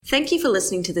Thank you for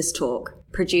listening to this talk,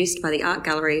 produced by the Art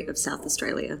Gallery of South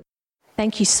Australia.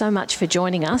 Thank you so much for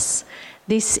joining us.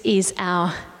 This is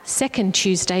our second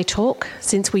Tuesday talk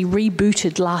since we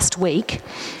rebooted last week.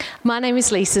 My name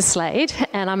is Lisa Slade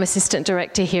and I'm Assistant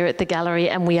Director here at the Gallery,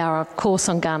 and we are of course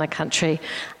on Kaurna country.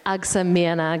 Agsa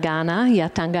Miana Ghana,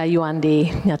 Yatanga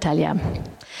Yuandi, Natalia.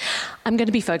 I'm going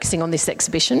to be focusing on this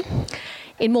exhibition.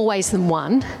 In more ways than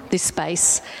one, this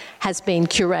space has been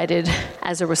curated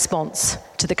as a response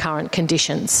to the current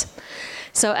conditions.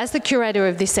 So as the curator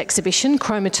of this exhibition,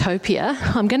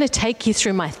 Chromatopia, I'm going to take you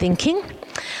through my thinking.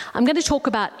 I'm going to talk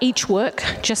about each work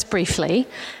just briefly.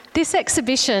 This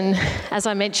exhibition, as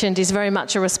I mentioned, is very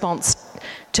much a response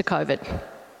to COVID.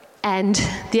 And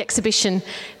the exhibition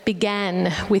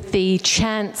began with the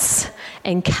chance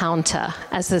encounter,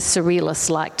 as the surrealists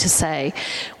like to say,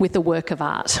 with the work of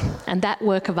art. And that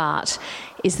work of art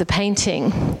is the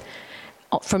painting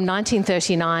from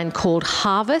 1939 called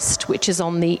Harvest, which is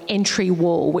on the entry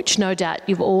wall, which no doubt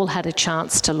you've all had a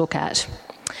chance to look at.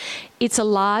 It's a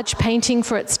large painting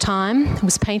for its time. It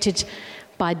was painted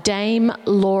by Dame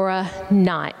Laura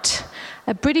Knight,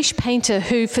 a British painter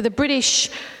who, for the British,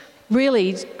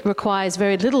 really requires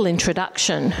very little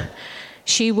introduction.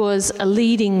 She was a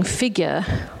leading figure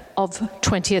of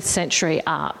 20th century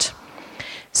art.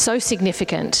 So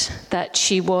significant that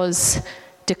she was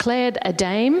declared a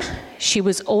dame. She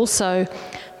was also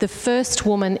the first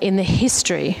woman in the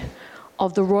history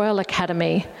of the Royal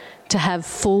Academy to have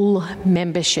full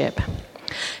membership.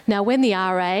 Now, when the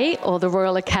RA, or the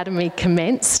Royal Academy,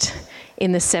 commenced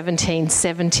in the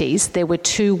 1770s, there were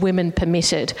 2 women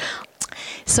permitted.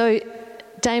 So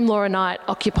Dame Laura Knight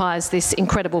occupies this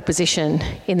incredible position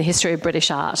in the history of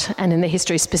British art and in the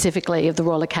history specifically of the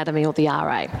Royal Academy, or the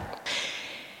RA.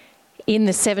 In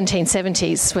the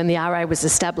 1770s, when the RA was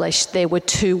established, there were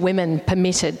 2 women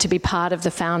permitted to be part of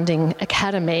the founding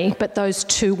academy, but those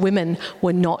 2 women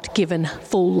were not given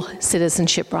full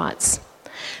citizenship rights.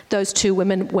 Those 2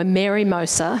 women were Mary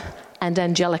Moser and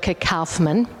Angelica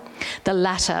Kaufmann, the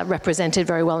latter represented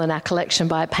very well in our collection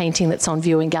by a painting that's on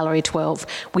view in Gallery 12.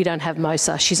 We don't have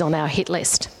Moser, she's on our hit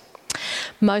list.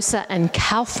 Moser and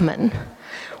Kaufmann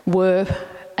were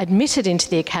admitted into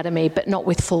the academy, but not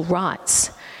with full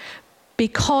rights.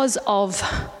 Because of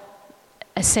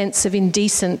a sense of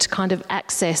indecent kind of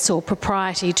access or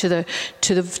propriety to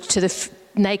the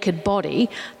naked body,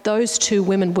 those 2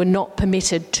 women were not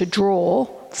permitted to draw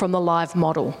from the live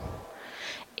model,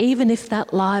 even if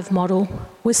that live model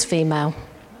was female.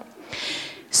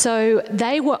 So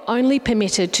they were only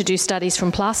permitted to do studies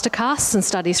from plaster casts and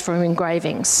studies from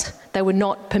engravings. They were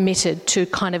not permitted to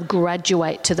kind of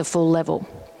graduate to the full level.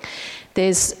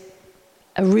 There's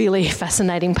a really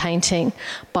fascinating painting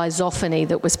by Zoffany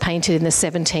that was painted in the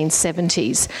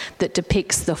 1770s that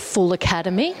depicts the full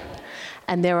academy,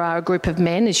 and there are a group of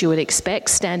men, as you would expect,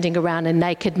 standing around a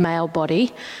naked male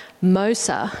body.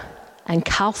 Moser and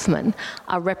Kaufmann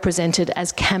are represented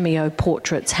as cameo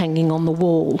portraits hanging on the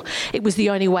wall. It was the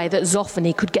only way that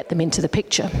Zoffany could get them into the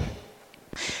picture.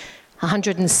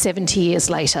 170 years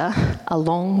later,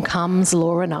 along comes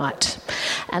Laura Knight,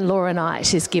 and Laura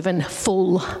Knight is given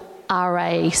full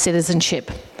RA citizenship.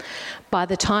 By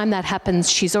the time that happens,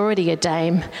 she's already a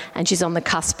dame and she's on the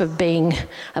cusp of being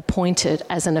appointed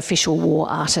as an official war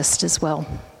artist as well.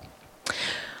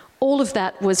 All of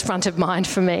that was front of mind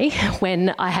for me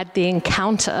when I had the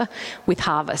encounter with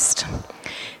Harvest.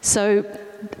 So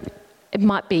it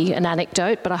might be an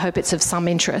anecdote, but I hope it's of some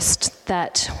interest,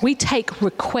 that we take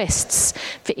requests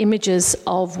for images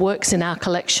of works in our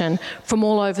collection from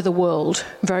all over the world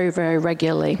very, very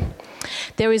regularly.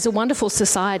 There is a wonderful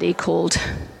society called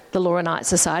the Laura Knight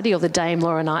Society, or the Dame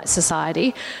Laura Knight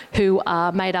Society, who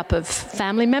are made up of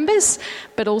family members,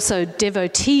 but also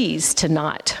devotees to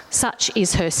Knight. Such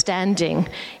is her standing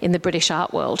in the British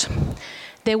art world.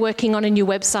 They're working on a new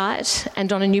website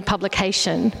and on a new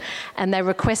publication, and they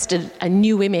requested a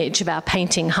new image of our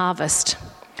painting Harvest.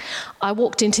 I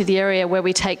walked into the area where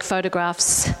we take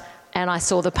photographs and I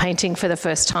saw the painting for the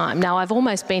first time. Now, I've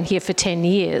almost been here for 10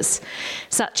 years.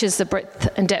 Such is the breadth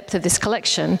and depth of this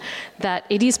collection that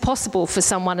it is possible for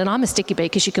someone, and I'm a sticky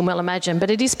beak, as you can well imagine, but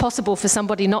it is possible for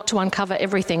somebody not to uncover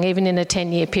everything, even in a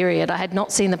 10-year period. I had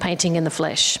not seen the painting in the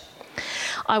flesh.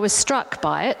 I was struck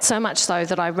by it, so much so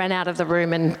that I ran out of the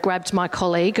room and grabbed my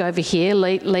colleague over here,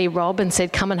 Lee Robb, and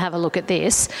said, come and have a look at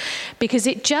this, because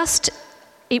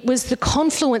it was the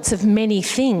confluence of many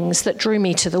things that drew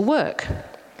me to the work.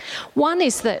 One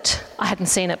is that I hadn't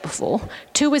seen it before.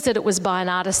 2 is that it was by an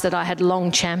artist that I had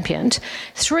long championed.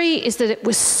 3 is that it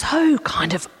was so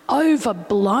kind of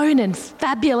overblown and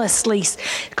fabulously,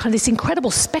 kind of this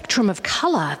incredible spectrum of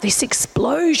colour, this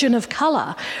explosion of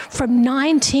colour from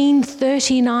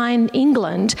 1939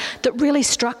 England that really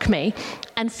struck me.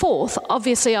 And fourth,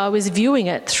 obviously I was viewing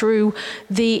it through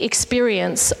the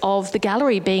experience of the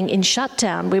gallery being in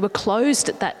shutdown. We were closed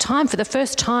at that time. For the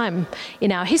first time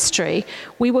in our history,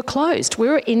 we were closed. We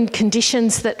were in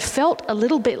conditions that felt a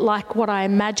little bit like what I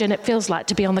imagine it feels like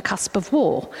to be on the cusp of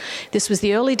war. This was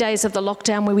the early days of the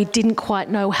lockdown where we didn't quite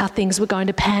know how things were going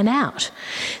to pan out.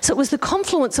 So it was the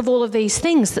confluence of all of these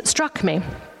things that struck me.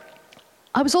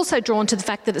 I was also drawn to the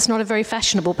fact that it's not a very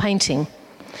fashionable painting,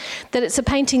 that it's a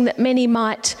painting that many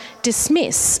might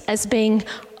dismiss as being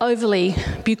overly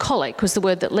bucolic, was the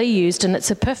word that Lee used, and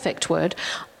it's a perfect word,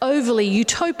 overly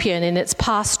utopian in its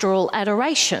pastoral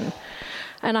adoration.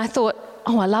 And I thought,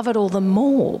 oh, I love it all the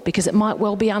more because it might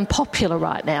well be unpopular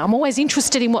right now. I'm always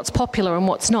interested in what's popular and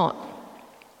what's not.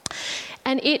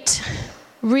 And it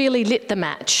really lit the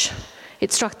match.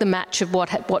 It struck the match of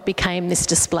what became this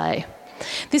display.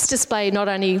 This display not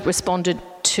only responded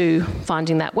to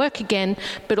finding that work again,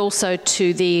 but also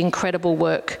to the incredible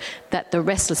work that the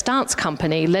Restless Dance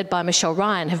Company, led by Michelle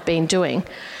Ryan, have been doing.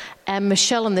 And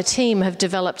Michelle and the team have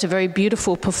developed a very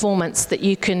beautiful performance that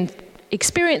you can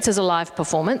experience as a live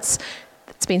performance.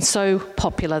 It's been so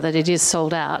popular that it is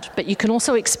sold out. But you can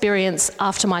also experience,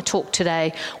 after my talk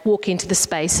today, walk into the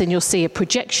space and you'll see a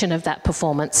projection of that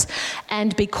performance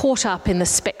and be caught up in the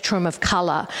spectrum of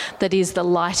colour that is the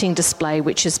lighting display,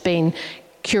 which has been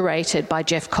curated by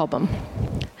Jeff Cobham.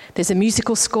 There's a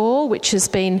musical score which has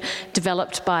been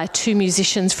developed by two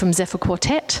musicians from Zephyr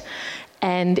Quartet,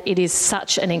 and it is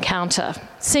such an encounter.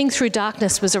 Seeing Through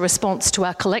Darkness was a response to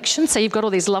our collection, so you've got all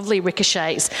these lovely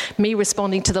ricochets, me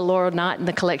responding to the Laura Knight in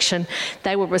the collection,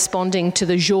 they were responding to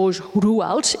the Georges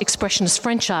Rouault, expressionist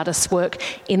French artist's work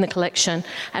in the collection,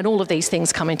 and all of these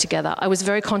things coming together. I was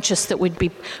very conscious that we'd be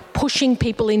pushing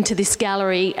people into this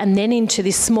gallery and then into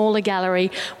this smaller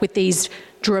gallery with these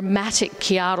dramatic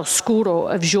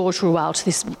chiaroscuro of Georges Rouault,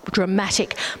 this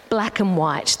dramatic black and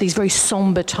white, these very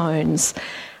sombre tones.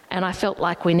 And I felt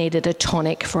like we needed a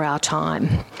tonic for our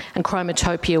time. And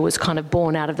Chromatopia was kind of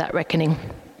born out of that reckoning.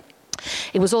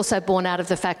 It was also born out of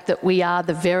the fact that we are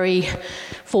the very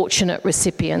fortunate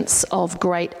recipients of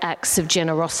great acts of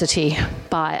generosity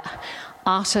by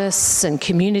artists and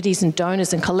communities and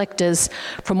donors and collectors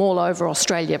from all over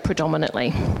Australia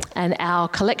predominantly. And our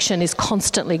collection is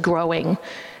constantly growing.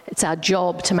 It's our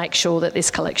job to make sure that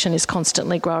this collection is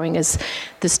constantly growing as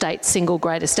the state's single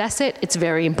greatest asset. It's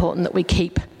very important that we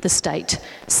keep the state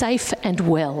safe and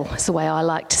well, is the way I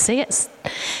like to see it.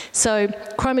 So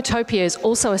Chromatopia is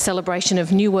also a celebration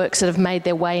of new works that have made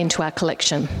their way into our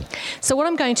collection. So what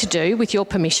I'm going to do, with your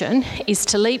permission, is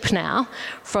to leap now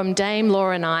from Dame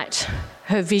Laura Knight,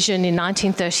 her vision in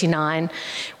 1939,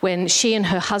 when she and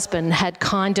her husband had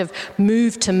kind of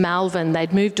moved to Malvern.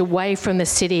 They'd moved away from the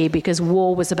city because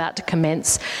war was about to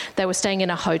commence. They were staying in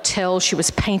a hotel. She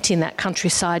was painting that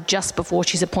countryside just before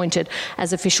she's appointed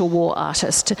as official war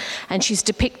artist. And she's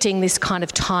depicting this kind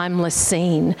of timeless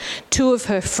scene. Two of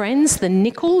her friends, the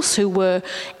Nicholls, who were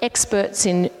experts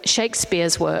in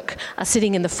Shakespeare's work, are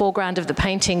sitting in the foreground of the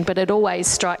painting, but it always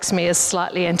strikes me as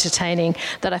slightly entertaining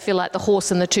that I feel like the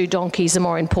horse and the two donkeys are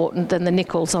more important than the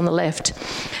Nicholls on the left.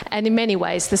 And in many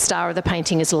ways, the star of the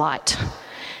painting is light.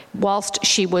 Whilst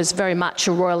she was very much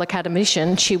a Royal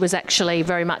Academician, she was actually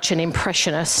very much an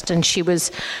impressionist, and she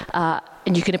was,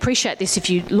 and you can appreciate this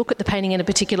if you look at the painting in a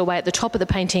particular way. At the top of the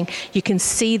painting, you can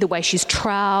see the way she's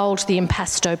troweled the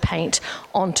impasto paint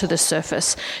onto the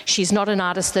surface. She's not an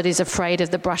artist that is afraid of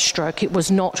the brushstroke. It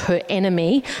was not her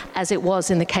enemy, as it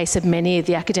was in the case of many of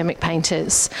the academic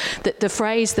painters. That the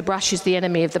phrase, the brush is the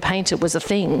enemy of the painter, was a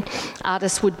thing.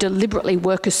 Artists would deliberately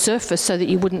work a surface so that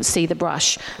you wouldn't see the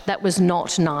brush. That was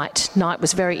not Knight. Knight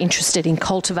was very interested in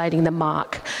cultivating the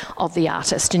mark of the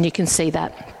artist, and you can see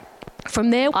that.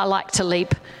 From there, I like to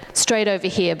leap straight over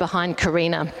here behind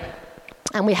Karina.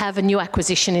 And we have a new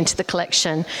acquisition into the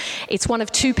collection. It's one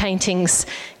of two paintings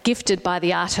gifted by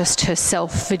the artist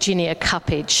herself, Virginia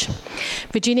Cuppage.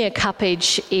 Virginia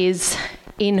Cuppage is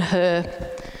in her,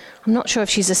 I'm not sure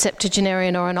if she's a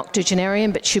septuagenarian or an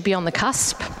octogenarian, but she'll be on the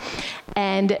cusp.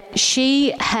 And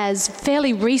she has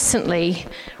fairly recently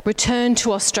returned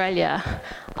to Australia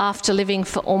after living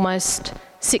for almost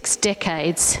 6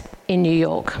 decades in New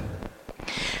York.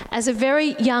 As a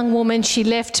very young woman, she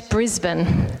left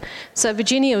Brisbane. So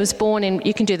Virginia was born in,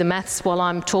 you can do the maths while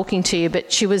I'm talking to you,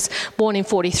 but she was born in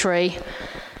 43.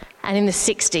 And in the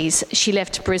 60s, she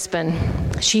left Brisbane.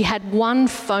 She had one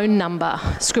phone number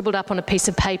scribbled up on a piece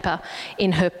of paper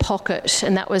in her pocket,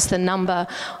 and that was the number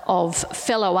of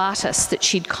fellow artists that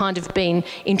she'd kind of been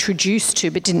introduced to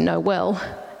but didn't know well.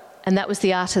 And that was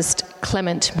the artist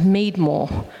Clement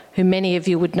Meadmore, who many of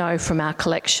you would know from our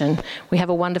collection. We have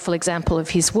a wonderful example of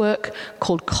his work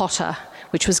called Cotter,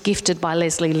 which was gifted by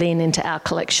Leslie Lynn into our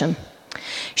collection.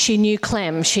 She knew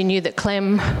Clem. She knew that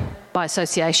Clem, by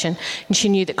association, and she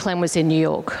knew that Clem was in New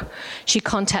York. She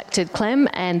contacted Clem,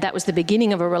 and that was the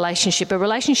beginning of a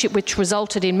relationship which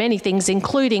resulted in many things,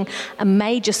 including a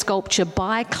major sculpture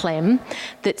by Clem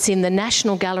that's in the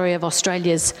National Gallery of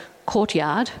Australia's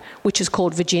courtyard, which is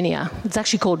called Virginia. It's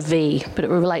actually called V, but it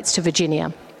relates to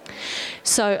Virginia.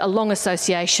 So a long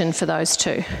association for those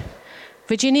two.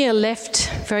 Virginia left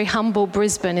very humble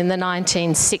Brisbane in the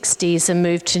 1960s and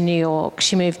moved to New York.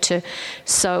 She moved to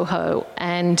Soho,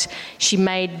 and she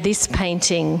made this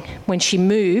painting when she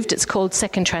moved. It's called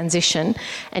Second Transition,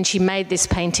 and she made this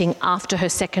painting after her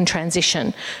second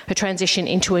transition, her transition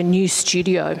into a new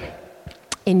studio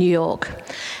in New York.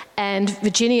 And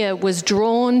Virginia was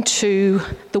drawn to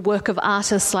the work of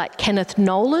artists like Kenneth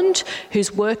Noland,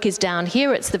 whose work is down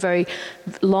here. It's the very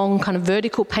long kind of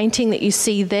vertical painting that you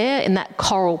see there in that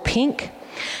coral pink.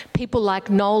 People like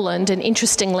Noland, and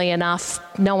interestingly enough,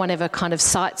 no one ever kind of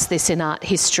cites this in art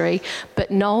history,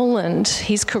 but Noland,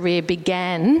 his career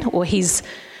began, or his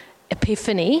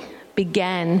epiphany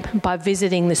began by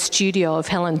visiting the studio of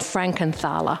Helen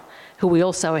Frankenthaler, who we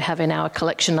also have in our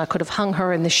collection. I could have hung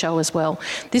her in the show as well.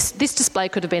 This display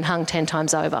could have been hung 10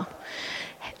 times over.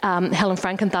 Helen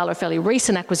Frankenthaler, a fairly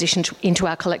recent acquisition into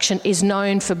our collection, is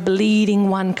known for bleeding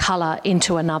one colour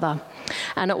into another.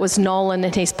 And it was Noland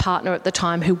and his partner at the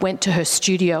time who went to her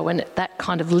studio, and that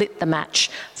kind of lit the match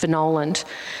for Noland.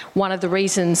 One of the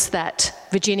reasons that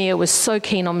Virginia was so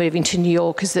keen on moving to New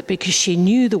York is that because she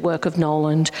knew the work of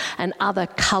Noland and other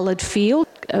coloured field,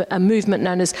 a movement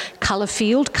known as colour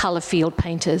field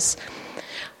painters.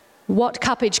 What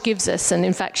Cuppage gives us, and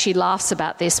in fact she laughs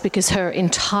about this because her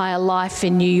entire life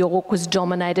in New York was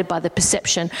dominated by the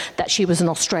perception that she was an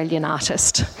Australian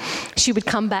artist. She would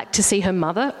come back to see her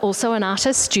mother, also an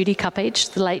artist, Judy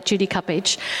Cuppage, the late Judy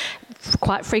Cuppage,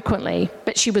 quite frequently,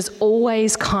 but she was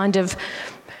always kind of,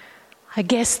 I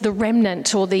guess, the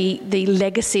remnant or the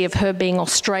legacy of her being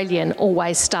Australian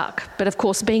always stuck. But of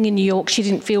course, being in New York, she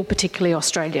didn't feel particularly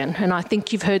Australian. And I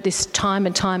think you've heard this time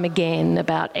and time again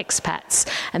about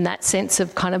expats and that sense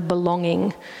of kind of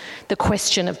belonging, the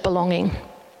question of belonging.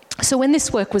 So when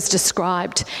this work was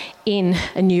described in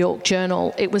a New York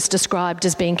journal, it was described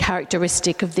as being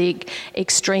characteristic of the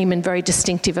extreme and very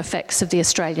distinctive effects of the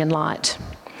Australian light.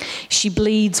 She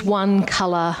bleeds one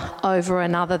colour over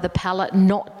another, the palette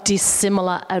not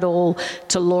dissimilar at all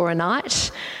to Laura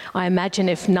Knight. I imagine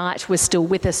if Knight was still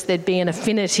with us, there'd be an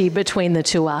affinity between the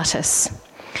two artists.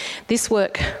 This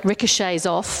work ricochets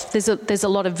off. There's a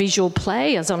lot of visual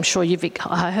play, as I'm sure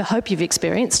I hope you've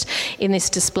experienced in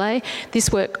this display.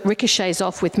 This work ricochets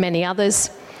off with many others,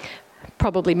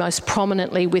 probably most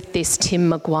prominently with this Tim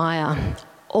Maguire,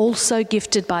 also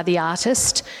gifted by the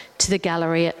artist to the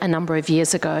gallery a number of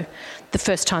years ago. The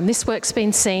first time this work's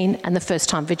been seen and the first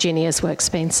time Virginia's work's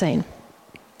been seen.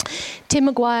 Tim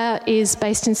Maguire is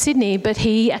based in Sydney, but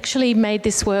he actually made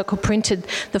this work or printed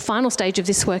the final stage of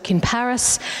this work in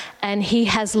Paris, and he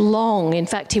has long, in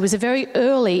fact, he was a very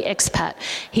early expat.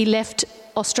 He left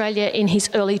Australia in his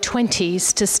early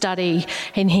 20s to study,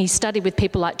 and he studied with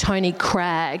people like Tony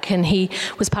Cragg, and he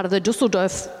was part of the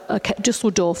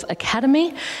Dusseldorf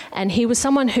Academy, and he was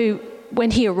someone who,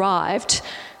 when he arrived,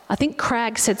 I think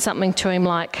Cragg said something to him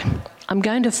like, "I'm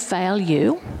going to fail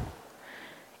you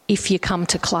if you come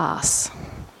to class."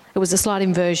 It was a slight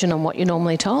inversion on what you're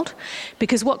normally told,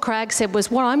 because what Cragg said was,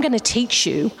 what I'm going to teach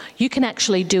you, you can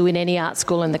actually do in any art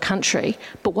school in the country,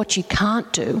 but what you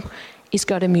can't do is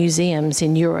go to museums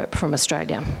in Europe from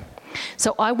Australia.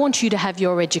 So I want you to have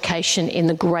your education in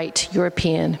the great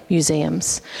European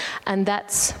museums. And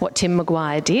that's what Tim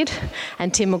Maguire did.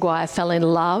 And Tim Maguire fell in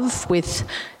love with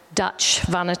Dutch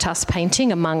vanitas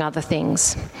painting, among other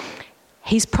things.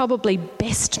 He's probably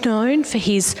best known for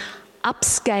his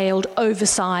upscaled,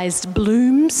 oversized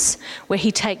blooms, where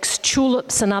he takes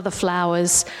tulips and other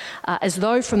flowers, as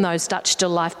though from those Dutch still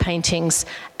life paintings,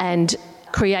 and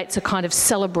creates a kind of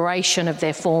celebration of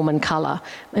their form and colour,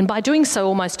 and by doing so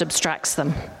almost abstracts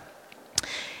them.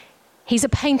 He's a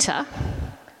painter,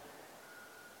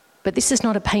 but this is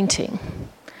not a painting.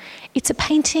 It's a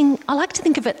painting, I like to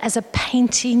think of it as a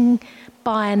painting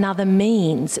by another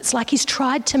means. It's like he's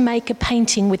tried to make a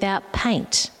painting without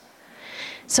paint.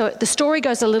 So the story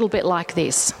goes a little bit like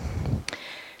this.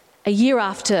 A year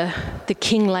after the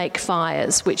Kinglake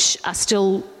fires, which are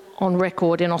still on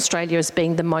record in Australia as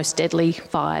being the most deadly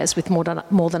fires with more than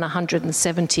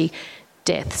 170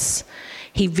 deaths,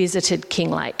 he visited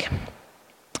Kinglake.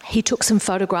 He took some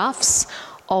photographs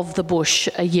of the bush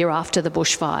a year after the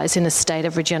bushfires in a state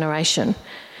of regeneration.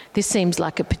 This seems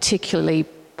like a particularly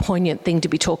poignant thing to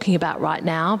be talking about right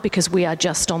now because we are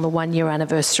just on the 1-year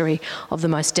anniversary of the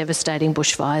most devastating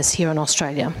bushfires here in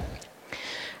Australia.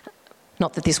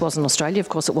 Not that this wasn't Australia, of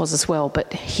course it was as well,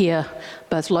 but here,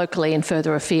 both locally and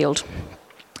further afield.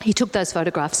 He took those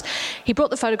photographs. He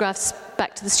brought the photographs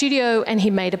back to the studio and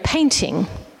he made a painting.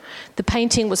 The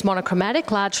painting was monochromatic,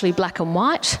 largely black and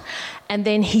white, and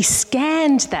then he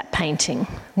scanned that painting.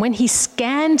 When he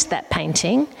scanned that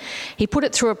painting, he put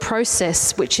it through a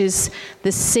process which is the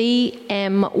CMY,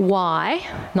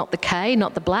 not the K,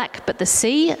 not the black, but the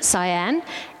C, cyan,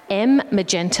 M,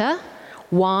 magenta,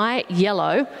 Y,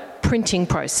 yellow, printing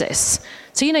process.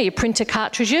 So you know your printer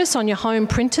cartridges on your home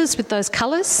printers with those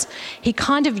colours? He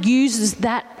kind of uses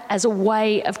that as a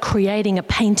way of creating a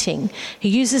painting. He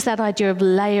uses that idea of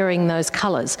layering those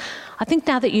colours. I think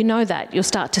now that you know that, you'll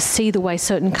start to see the way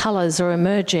certain colours are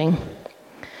emerging.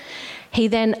 He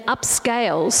then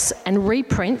upscales and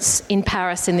reprints, in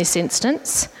Paris in this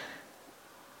instance,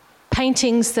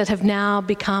 paintings that have now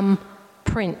become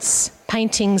prints,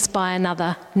 paintings by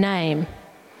another name.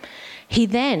 He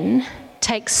then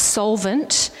takes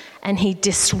solvent and he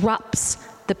disrupts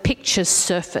the picture's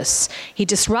surface. He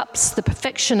disrupts the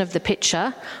perfection of the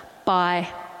picture by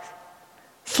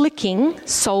flicking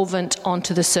solvent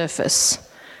onto the surface.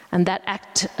 And that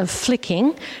act of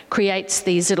flicking creates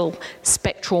these little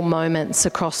spectral moments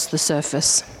across the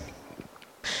surface.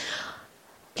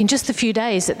 In just the few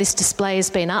days that this display has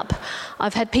been up,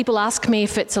 I've had people ask me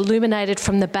if it's illuminated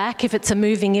from the back, if it's a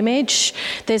moving image.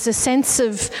 There's a sense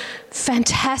of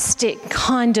fantastic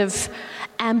kind of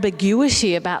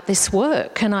ambiguity about this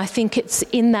work, and I think it's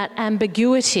in that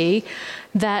ambiguity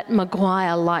that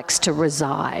Maguire likes to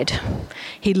reside.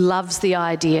 He loves the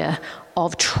idea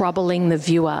of troubling the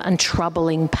viewer and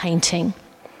troubling painting.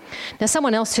 Now,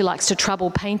 someone else who likes to trouble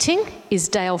painting is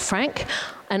Dale Frank,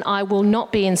 and I will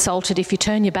not be insulted if you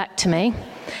turn your back to me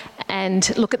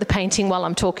and look at the painting while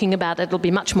I'm talking about it. It'll be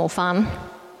much more fun.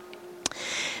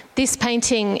 This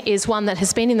painting is one that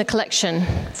has been in the collection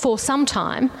for some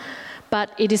time,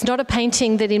 but it is not a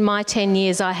painting that in my 10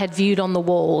 years I had viewed on the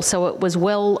wall, so it was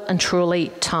well and truly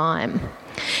time.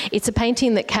 It's a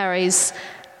painting that carries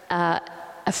a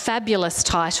fabulous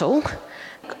title.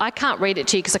 I can't read it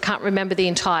to you because I can't remember the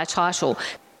entire title.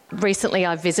 Recently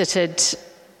I visited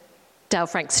Dale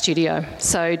Frank's studio.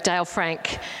 So Dale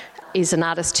Frank is an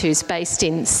artist who's based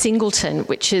in Singleton,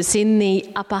 which is in the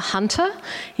Upper Hunter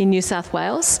in New South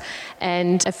Wales.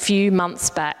 And a few months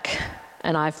back,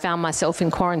 and I found myself in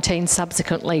quarantine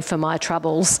subsequently for my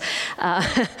troubles,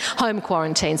 home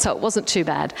quarantine, so it wasn't too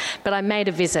bad. But I made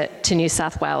a visit to New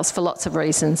South Wales for lots of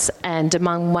reasons, and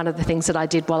among one of the things that I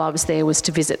did while I was there was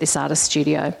to visit this artist's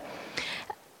studio.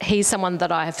 He's someone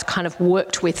that I have kind of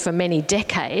worked with for many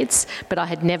decades, but I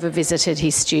had never visited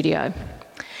his studio.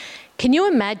 Can you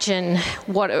imagine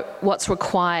what's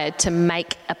required to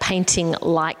make a painting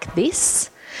like this?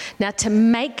 Now, to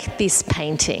make this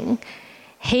painting,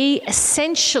 he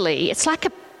essentially,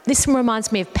 this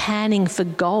reminds me of panning for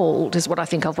gold, is what I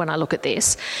think of when I look at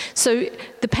this. So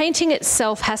the painting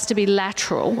itself has to be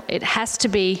lateral, it has to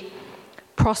be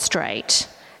prostrate,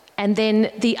 and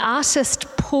then the artist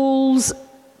pulls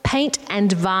paint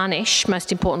and varnish,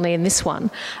 most importantly in this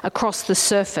one, across the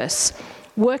surface,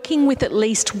 working with at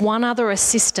least one other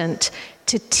assistant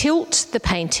to tilt the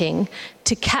painting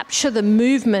to capture the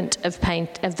movement of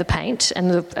the paint,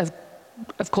 and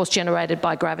of course generated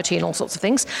by gravity and all sorts of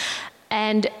things.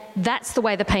 And that's the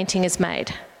way the painting is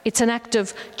made. It's an act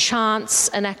of chance,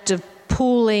 an act of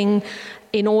pooling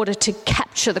in order to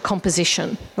capture the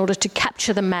composition, in order to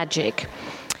capture the magic.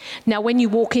 Now, when you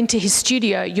walk into his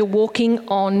studio, you're walking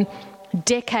on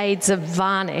decades of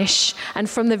varnish, and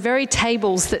from the very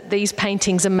tables that these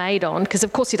paintings are made on, because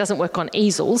of course he doesn't work on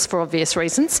easels for obvious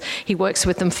reasons, he works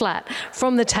with them flat,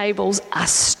 from the tables are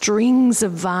strings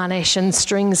of varnish and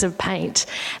strings of paint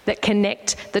that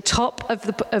connect the top of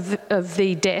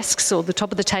the desks or the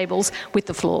top of the tables with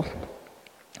the floor.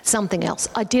 Something else.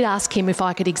 I did ask him if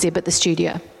I could exhibit the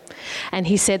studio. And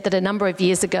he said that a number of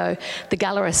years ago, the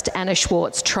gallerist Anna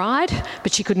Schwartz tried,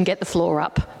 but she couldn't get the floor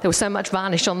up. There was so much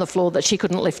varnish on the floor that she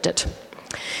couldn't lift it.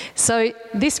 So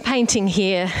this painting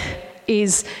here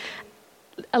is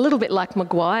a little bit like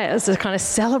Maguire's, a kind of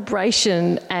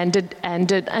celebration and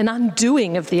an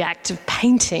undoing of the act of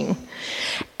painting.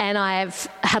 And I've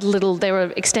had there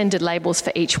are extended labels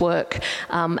for each work,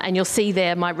 and you'll see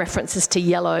there my references to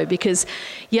yellow, because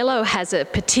yellow has a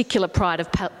particular pride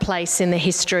of place in the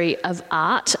history of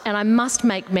art. And I must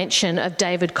make mention of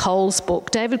David Cole's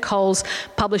book. David Cole's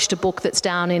published a book that's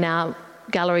down in our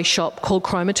gallery shop called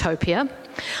Chromatopia.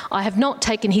 I have not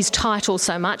taken his title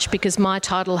so much because my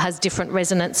title has different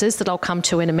resonances that I'll come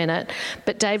to in a minute.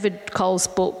 But David Cole's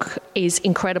book is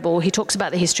incredible. He talks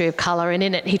about the history of colour, and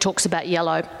in it he talks about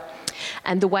yellow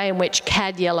and the way in which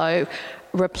cad yellow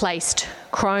replaced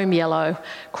chrome yellow.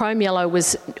 Chrome yellow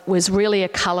was really a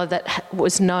colour that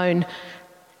was known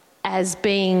as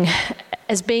being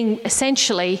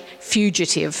essentially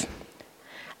fugitive.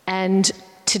 And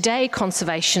today,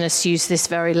 conservationists use this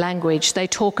very language. They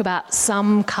talk about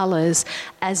some colours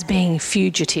as being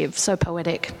fugitive, so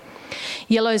poetic.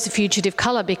 Yellow is a fugitive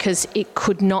colour because it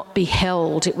could not be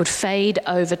held. It would fade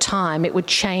over time. It would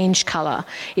change colour.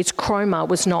 Its chroma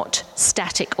was not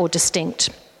static or distinct.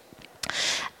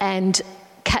 And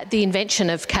the invention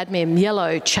of cadmium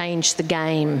yellow changed the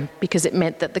game because it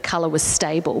meant that the colour was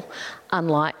stable,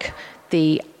 unlike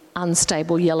the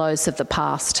unstable yellows of the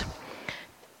past.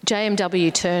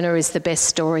 J.M.W. Turner is the best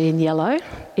story in yellow.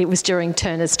 It was during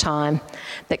Turner's time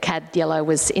that cad yellow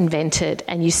was invented,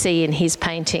 and you see in his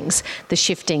paintings the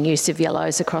shifting use of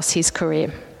yellows across his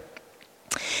career.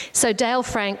 So Dale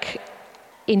Frank,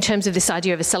 in terms of this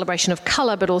idea of a celebration of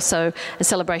colour, but also a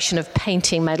celebration of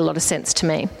painting, made a lot of sense to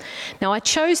me. Now, I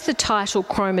chose the title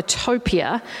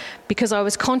Chromatopia because I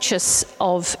was conscious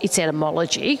of its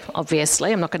etymology,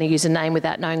 obviously. I'm not going to use a name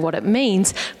without knowing what it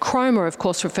means. Chroma, of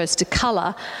course, refers to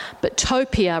colour, but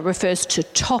topia refers to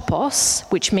topos,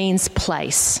 which means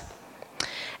place.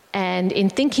 And in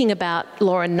thinking about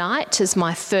Laura Knight as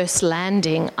my first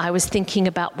landing, I was thinking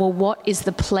about, well, what is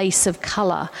the place of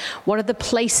colour? What are the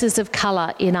places of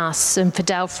colour in us? And for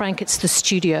Dale Frank, it's the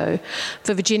studio.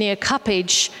 For Virginia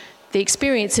Cuppage, the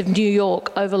experience of New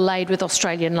York overlaid with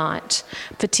Australian light.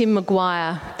 For Tim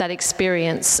Maguire, that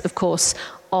experience, of course,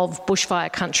 of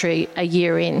bushfire country a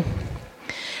year in.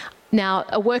 Now,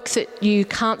 a work that you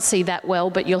can't see that well,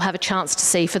 but you'll have a chance to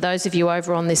see for those of you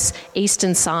over on this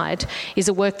eastern side, is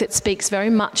a work that speaks very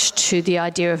much to the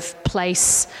idea of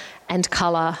place and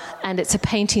colour, and it's a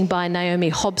painting by Naomi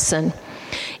Hobson.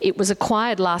 It was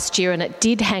acquired last year, and it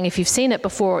did hang, if you've seen it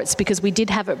before, it's because we did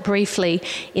have it briefly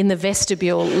in the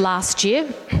vestibule last year.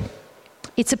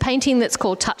 It's a painting that's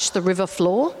called Touch the River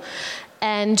Floor.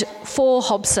 And for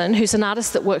Hobson, who's an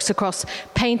artist that works across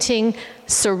painting,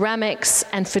 ceramics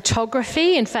and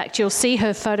photography, in fact, you'll see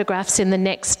her photographs in the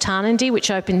next Tarnandy,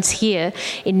 which opens here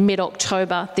in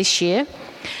mid-October this year.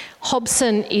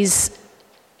 Hobson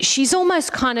she's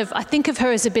almost kind of, I think of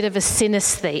her as a bit of a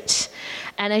synesthete.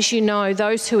 And as you know,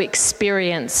 those who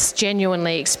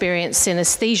genuinely experience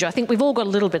synesthesia, I think we've all got a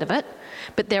little bit of it,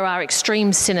 but there are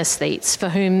extreme synesthetes for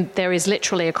whom there is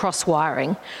literally a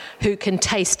cross-wiring, who can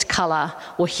taste colour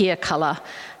or hear colour,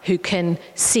 who can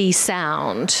see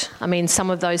sound. I mean, some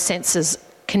of those senses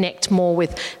connect more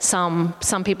with some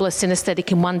people are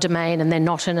synesthetic in one domain and they're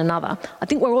not in another. I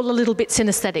think we're all a little bit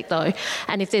synesthetic though,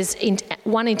 and if there's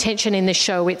one intention in this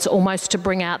show, it's almost to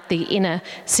bring out the inner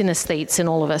synesthetes in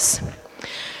all of us.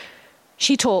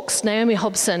 She talks, Naomi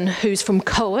Hobson, who's from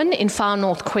Coen in far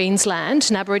north Queensland,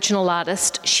 an Aboriginal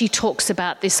artist, she talks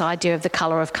about this idea of the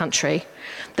colour of country,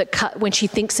 that when she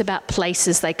thinks about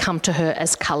places, they come to her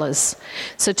as colours.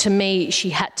 So to me,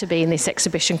 she had to be in this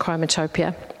exhibition,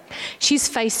 Chromatopia. She's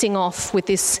facing off with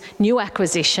this new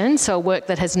acquisition, so a work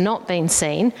that has not been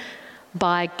seen,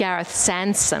 by Gareth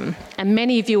Sansom. And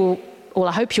many of you well,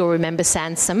 I hope you'll remember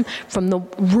Sansom from the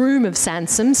room of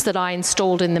Sansoms that I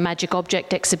installed in the Magic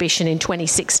Object exhibition in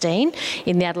 2016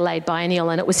 in the Adelaide Biennial,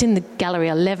 and it was in the Gallery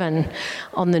 11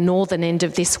 on the northern end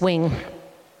of this wing.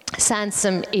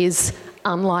 Sansom is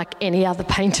unlike any other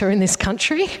painter in this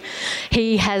country.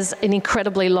 He has an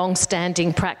incredibly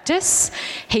long-standing practice.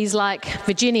 He's like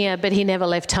Virginia, but he never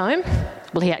left home.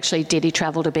 Well, he actually did, he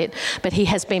travelled a bit, but he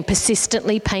has been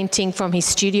persistently painting from his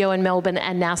studio in Melbourne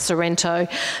and now Sorrento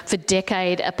for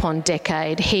decade upon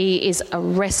decade. He is a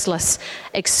restless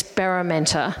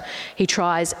experimenter. He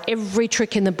tries every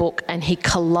trick in the book and he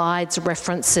collides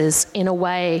references in a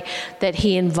way that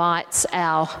he invites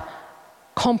our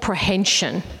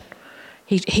comprehension.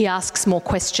 He asks more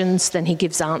questions than he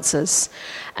gives answers.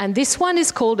 And this one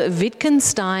is called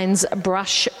Wittgenstein's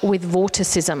Brush with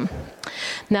Vorticism.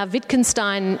 Now,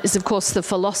 Wittgenstein is, of course, the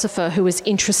philosopher who was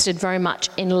interested very much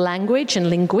in language and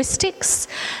linguistics,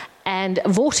 And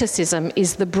Vorticism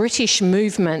is the British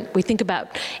movement. We think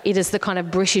about it as the kind of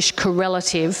British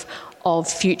correlative of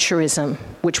Futurism,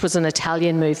 which was an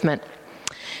Italian movement.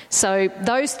 So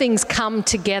those things come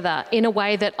together in a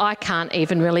way that I can't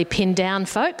even really pin down,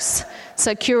 folks.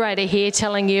 So curator here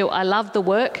telling you, I love the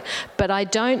work, but I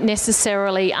don't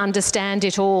necessarily understand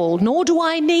it all, nor do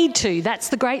I need to. That's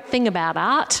the great thing about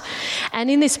art. And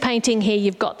in this painting here,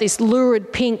 you've got this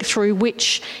lurid pink through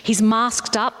which he's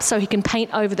masked up so he can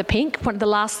paint over the pink. One of the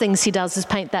last things he does is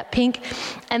paint that pink.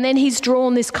 And then he's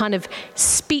drawn this kind of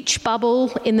speech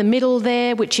bubble in the middle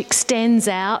there, which extends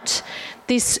out.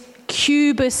 This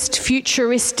cubist,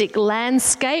 futuristic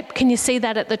landscape. Can you see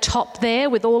that at the top there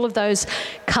with all of those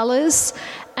colours?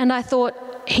 And I thought,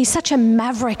 he's such a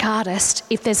maverick artist.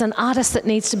 If there's an artist that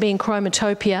needs to be in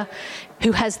Chromatopia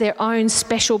who has their own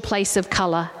special place of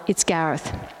colour, it's Gareth.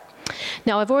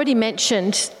 Now, I've already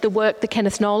mentioned the work that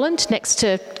Kenneth Noland next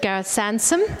to Gareth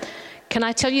Sansom. Can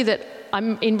I tell you that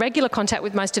I'm in regular contact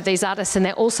with most of these artists, and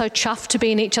they're also chuffed to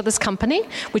be in each other's company,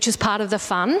 which is part of the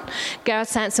fun. Gareth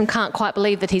Sansom can't quite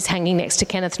believe that he's hanging next to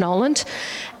Kenneth Noland.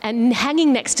 And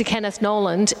hanging next to Kenneth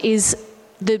Noland is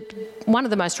one of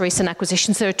the most recent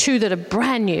acquisitions. There are two that are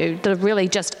brand new, that have really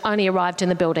just only arrived in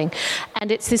the building.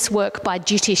 And it's this work by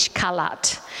Jitish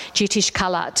Kalat. Jitish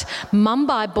Kalat,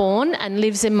 Mumbai born and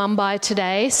lives in Mumbai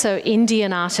today, so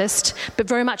Indian artist, but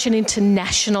very much an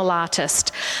international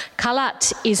artist.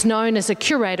 Kalat is known as a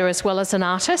curator as well as an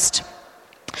artist.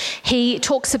 He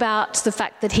talks about the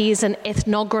fact that he is an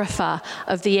ethnographer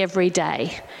of the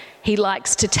everyday. He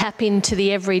likes to tap into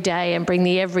the everyday and bring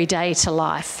the everyday to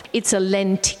life. It's a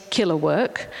lenticular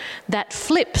work that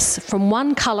flips from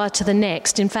one colour to the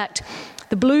next. In fact,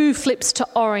 the blue flips to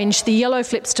orange, the yellow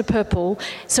flips to purple,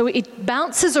 so it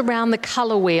bounces around the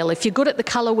colour wheel. If you're good at the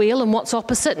colour wheel and what's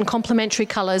opposite and complementary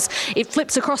colours, it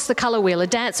flips across the colour wheel, a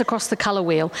dance across the colour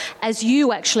wheel, as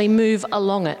you actually move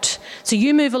along it. So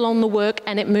you move along the work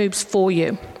and it moves for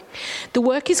you. The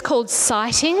work is called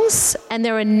Sightings, and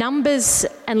there are numbers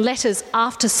and letters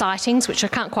after sightings, which I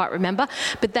can't quite remember,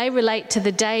 but they relate to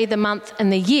the day, the month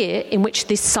and the year in which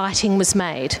this sighting was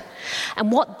made.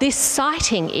 And what this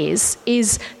sighting is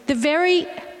the very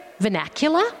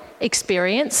vernacular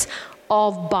experience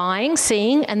of buying,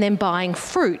 seeing and then buying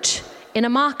fruit in a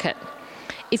market.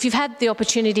 If you've had the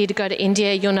opportunity to go to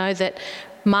India, you'll know that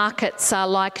markets are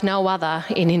like no other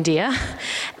in India,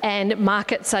 and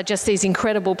markets are just these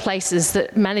incredible places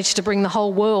that manage to bring the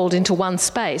whole world into one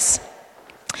space.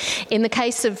 In the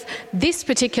case of this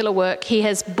particular work, he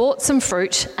has bought some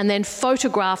fruit and then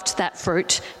photographed that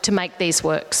fruit to make these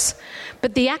works.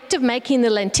 But the act of making the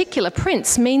lenticular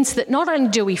prints means that not only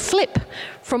do we flip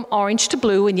from orange to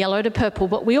blue and yellow to purple,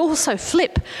 but we also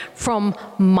flip from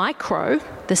micro,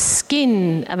 the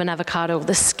skin of an avocado,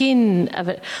 the skin of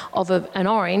an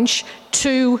orange,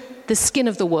 to the skin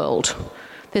of the world.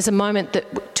 There's a moment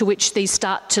to which these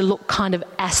start to look kind of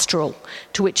astral,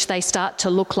 to which they start to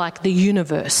look like the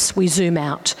universe. We zoom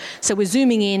out. So we're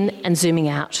zooming in and zooming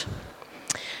out.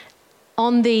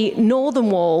 On the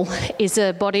northern wall is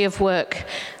a body of work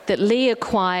that Lee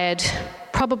acquired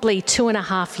probably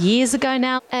 2.5 years ago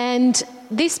now. And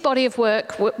this body of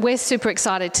work we're super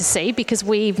excited to see because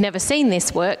we've never seen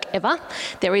this work ever.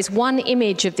 There is one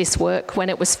image of this work when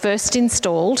it was first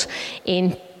installed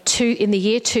in the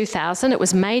year 2000. It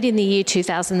was made in the year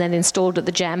 2000, then installed at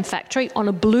the Jam Factory on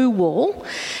a blue wall.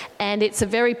 And it's a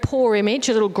very poor image,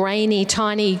 a little grainy,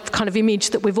 tiny kind of image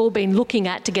that we've all been looking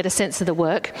at to get a sense of the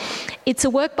work. It's a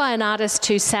work by an artist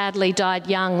who sadly died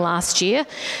young last year.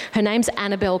 Her name's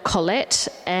Annabelle Collette,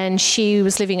 and she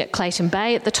was living at Clayton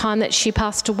Bay at the time that she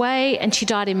passed away, and she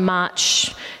died in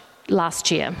March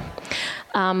last year.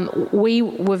 We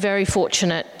were very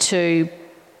fortunate to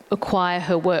acquire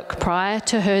her work prior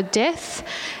to her death,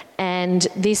 and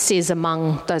this is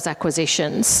among those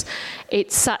acquisitions.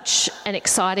 It's such an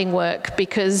exciting work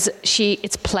because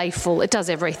it's playful, it does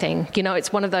everything. You know,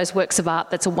 it's one of those works of art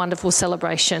that's a wonderful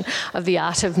celebration of the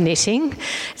art of knitting.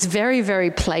 It's very,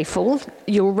 very playful.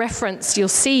 You'll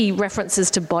see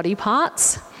references to body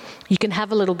parts. You can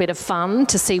have a little bit of fun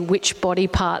to see which body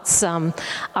parts are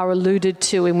alluded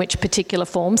to in which particular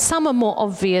form. Some are more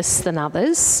obvious than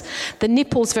others. The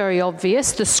nipple's very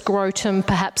obvious, the scrotum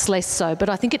perhaps less so, but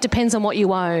I think it depends on what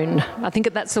you own. I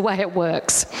think that's the way it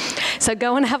works. So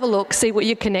go and have a look, see what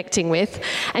you're connecting with.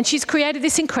 And she's created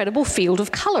this incredible field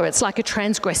of colour. It's like a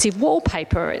transgressive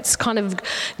wallpaper. It's kind of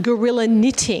guerrilla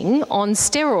knitting on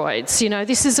steroids. You know,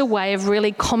 this is a way of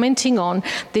really commenting on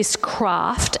this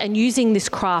craft and using this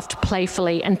craft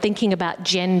playfully and thinking about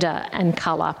gender and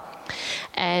colour.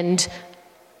 And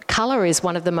colour is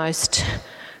one of the most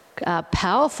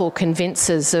powerful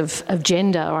convincers of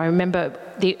gender. I remember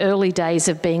the early days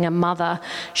of being a mother,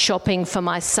 shopping for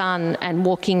my son and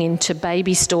walking into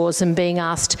baby stores and being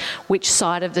asked which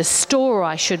side of the store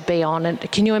I should be on. And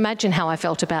can you imagine how I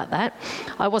felt about that?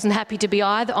 I wasn't happy to be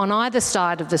on either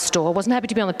side of the store. I wasn't happy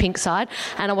to be on the pink side,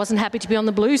 and I wasn't happy to be on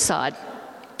the blue side.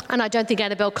 And I don't think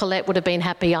Annabelle Collette would have been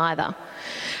happy either.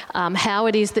 How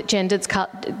it is that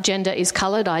gender is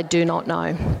coloured, I do not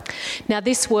know. Now,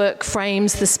 this work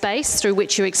frames the space through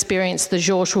which you experience the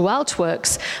Georges Rouault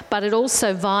works, but it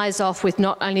also vies off with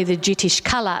not only the Jitish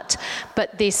Kalat,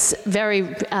 but this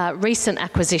very recent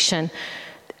acquisition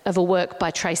of a work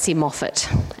by Tracy Moffat.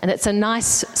 And it's a nice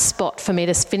spot for me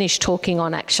to finish talking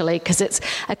on, actually, because it's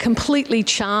a completely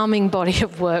charming body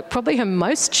of work, probably her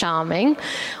most charming,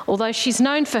 although she's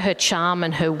known for her charm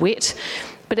and her wit.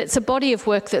 But it's a body of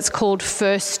work that's called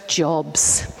First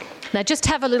Jobs. Now, just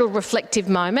have a little reflective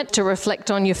moment to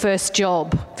reflect on your first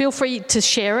job. Feel free to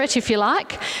share it if you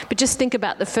like, but just think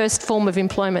about the first form of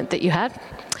employment that you had.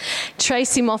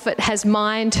 Tracy Moffat has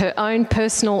mined her own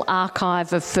personal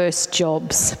archive of first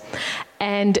jobs.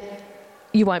 And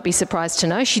you won't be surprised to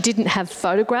know she didn't have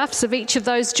photographs of each of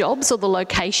those jobs or the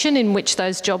location in which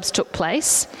those jobs took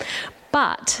place.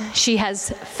 But she has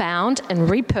found and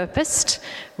repurposed,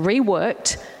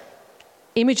 reworked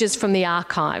images from the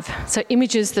archive. So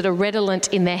images that are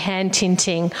redolent in their hand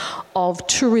tinting of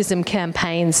tourism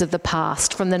campaigns of the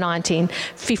past from the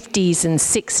 1950s and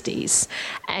 60s.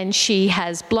 And she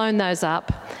has blown those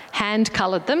up,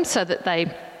 hand-coloured them so that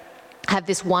they have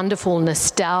this wonderful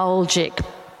nostalgic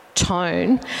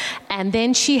tone. And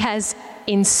then she has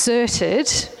inserted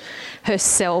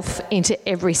herself into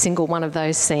every single one of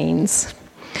those scenes.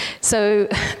 So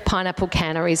Pineapple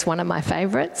Cannery is one of my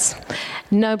favourites.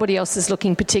 Nobody else is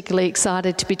looking particularly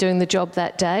excited to be doing the job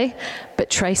that day, but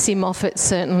Tracy Moffat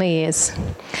certainly is.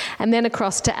 And then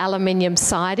across to aluminium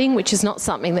siding, which is not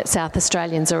something that South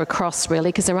Australians are across really,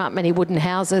 because there aren't many wooden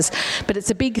houses, but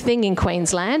it's a big thing in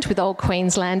Queensland, with old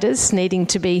Queenslanders needing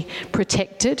to be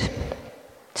protected,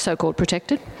 so-called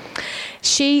protected.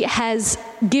 She has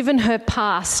given her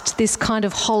past this kind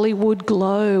of Hollywood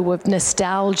glow of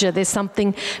nostalgia. There's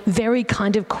something very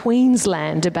kind of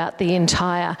Queensland about the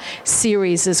entire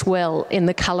series as well, in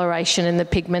the coloration and the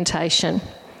pigmentation.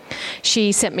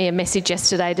 She sent me a message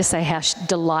yesterday to say how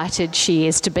delighted she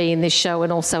is to be in this show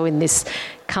and also in this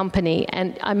company.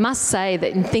 And I must say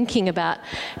that in thinking about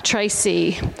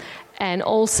Tracy and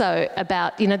also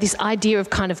about, this idea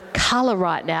of kind of colour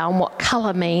right now and what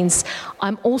colour means,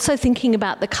 I'm also thinking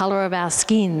about the colour of our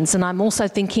skins, and I'm also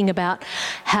thinking about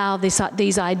how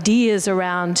these ideas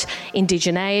around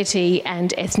indigeneity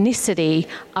and ethnicity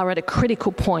are at a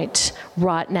critical point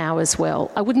right now as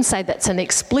well. I wouldn't say that's an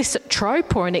explicit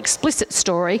trope or an explicit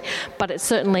story, but it's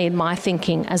certainly in my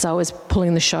thinking as I was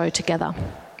pulling the show together.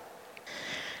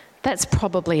 That's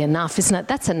probably enough, isn't it?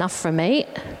 That's enough for me.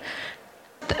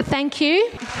 Thank you.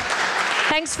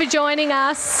 Thanks for joining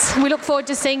us. We look forward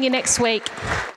to seeing you next week.